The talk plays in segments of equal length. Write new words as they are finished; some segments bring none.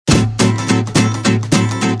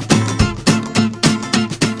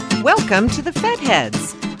Welcome to the Fed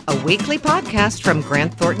Heads, a weekly podcast from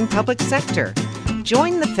Grant Thornton Public Sector.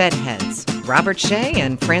 Join the Fed Heads, Robert Shea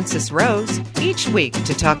and Francis Rose, each week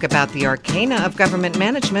to talk about the arcana of government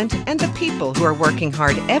management and the people who are working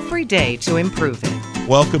hard every day to improve it.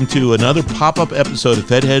 Welcome to another pop-up episode of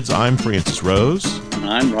Fed Heads. I'm Francis Rose. And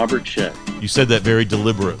I'm Robert Shea. You said that very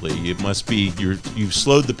deliberately. It must be you've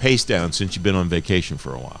slowed the pace down since you've been on vacation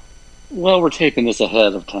for a while. Well, we're taping this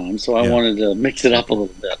ahead of time, so I wanted to mix it up a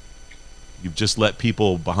little bit. You've just let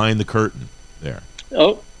people behind the curtain there.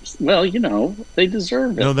 Oh, well, they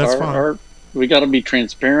deserve it. No, that's fine. We got to be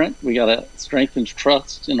transparent. We got to strengthen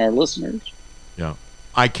trust in our listeners. Yeah.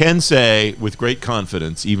 I can say with great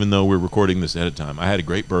confidence, even though we're recording this ahead of time, I had a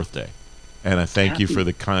great birthday. And I thank you for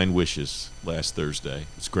the kind wishes last Thursday.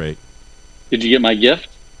 It's great. Did you get my gift?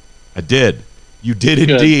 I did. You did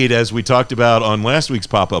indeed, as we talked about on last week's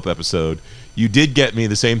pop-up episode. You did get me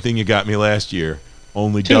the same thing you got me last year,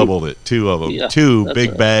 only doubled it. 2 of them. Yeah, 2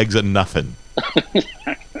 big bags of nothing.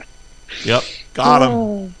 Yep, got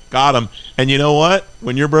him. And you know what?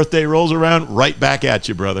 When your birthday rolls around, right back at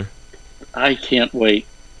you, brother. I can't wait.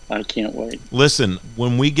 Listen,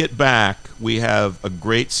 when we get back, we have a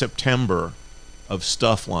great September of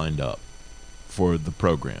stuff lined up for the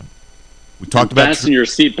program. We talked about fasten your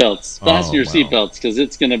seatbelts. Fasten your seatbelts, because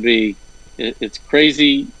it's going to be. It's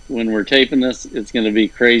crazy when we're taping this. It's going to be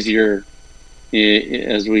crazier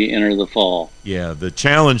as we enter the fall. Yeah, the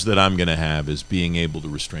challenge that I'm going to have is being able to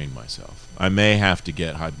restrain myself. I may have to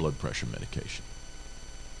get high blood pressure medication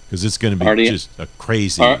because it's going to be just a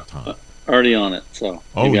crazy time. Already on it, so.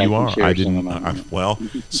 Oh, you are? I didn't.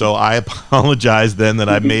 So I apologize then that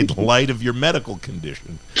I made light of your medical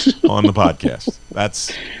condition on the podcast.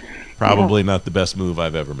 That's probably not the best move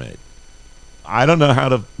I've ever made. I don't know how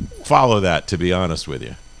to follow that, to be honest with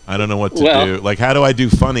you. I don't know what to do. Like, how do I do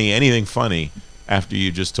anything funny, after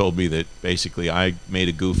you just told me that basically I made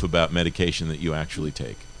a goof about medication that you actually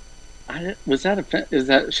take?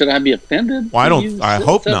 Should I be offended? Well, I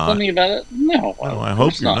hope not. Something about it? No. I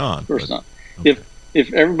hope you're not. Of course not. Okay.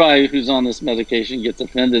 If everybody who's on this medication gets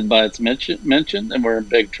offended by its mention, then we're in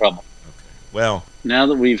big trouble. Okay. Well, now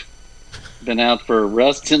that we've been out for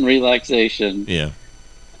rest and relaxation,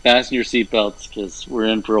 fasten your seatbelts because we're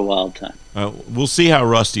in for a wild time. We'll see how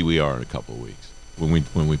rusty we are in a couple of weeks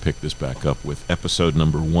when we pick this back up with episode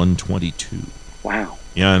number 122. Wow.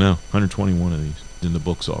 Yeah, I know. 121 of these in the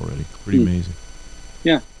books already. Pretty amazing.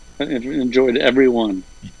 Yeah, I enjoyed every one.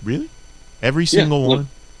 Really? Every single one?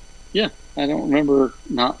 Yeah, I don't remember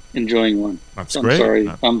not enjoying one. That's great.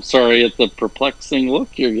 I'm sorry at the perplexing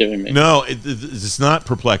look you're giving me. No, it's not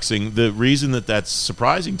perplexing. The reason that's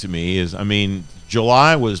surprising to me is,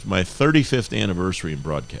 July was my 35th anniversary in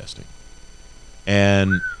broadcasting.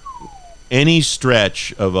 And any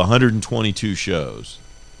stretch of 122 shows,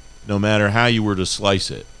 no matter how you were to slice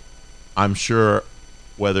it, I'm sure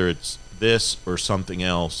whether it's this or something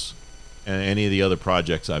else, and any of the other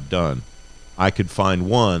projects I've done, I could find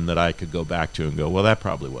one that I could go back to and go, well, that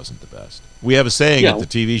probably wasn't the best. We have a saying at the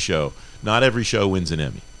TV show, not every show wins an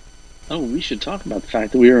Emmy. Oh, we should talk about the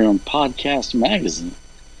fact that we were on Podcast Magazine.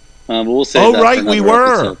 But we'll save that for we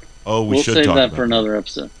were. Episode. Oh, we'll should save talk that about for another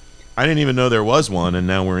episode. I didn't even know there was one, and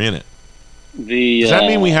now we're in it. Does that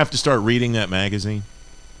mean we have to start reading that magazine?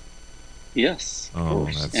 Yes, of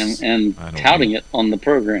course. And touting it on the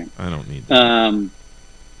program. I don't need that.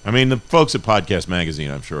 The folks at Podcast Magazine,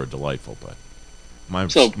 I'm sure, are delightful, but my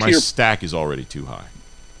stack is already too high.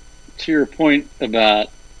 To your point about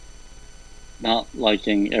not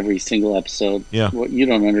liking every single episode, what you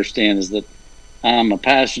don't understand is that I'm a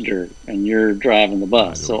passenger and you're driving the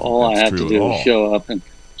bus, so all I have to do is show up and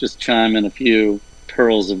just chime in a few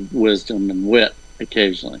pearls of wisdom and wit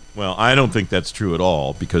occasionally. Well, I don't think that's true at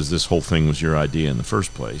all, because this whole thing was your idea in the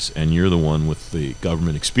first place, and you're the one with the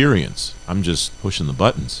government experience. I'm just pushing the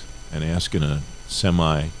buttons and asking a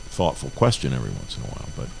semi-thoughtful question every once in a while,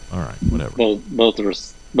 but all right, whatever.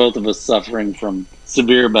 Both of us suffering from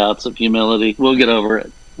severe bouts of humility. We'll get over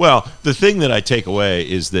it. Well, the thing that I take away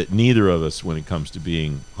is that neither of us, when it comes to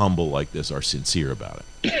being humble like this, are sincere about it.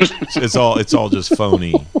 It's all just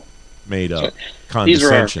phony, made up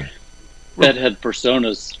condescension. These are our Fedhead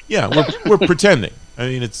personas. Yeah, we're pretending.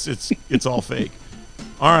 It's all fake.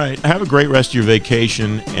 All right, have a great rest of your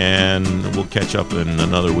vacation, and we'll catch up in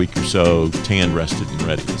another week or so, tanned, rested, and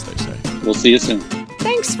ready, as they say. We'll see you soon.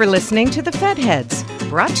 Thanks for listening to the Fed Heads,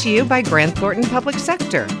 brought to you by Grant Thornton Public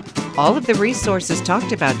Sector. All of the resources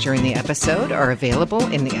talked about during the episode are available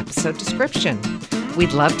in the episode description.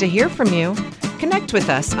 We'd love to hear from you. Connect with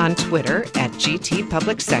us on Twitter at GT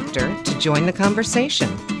Public Sector to join the conversation.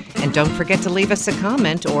 And don't forget to leave us a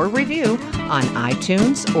comment or review on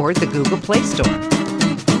iTunes or the Google Play Store.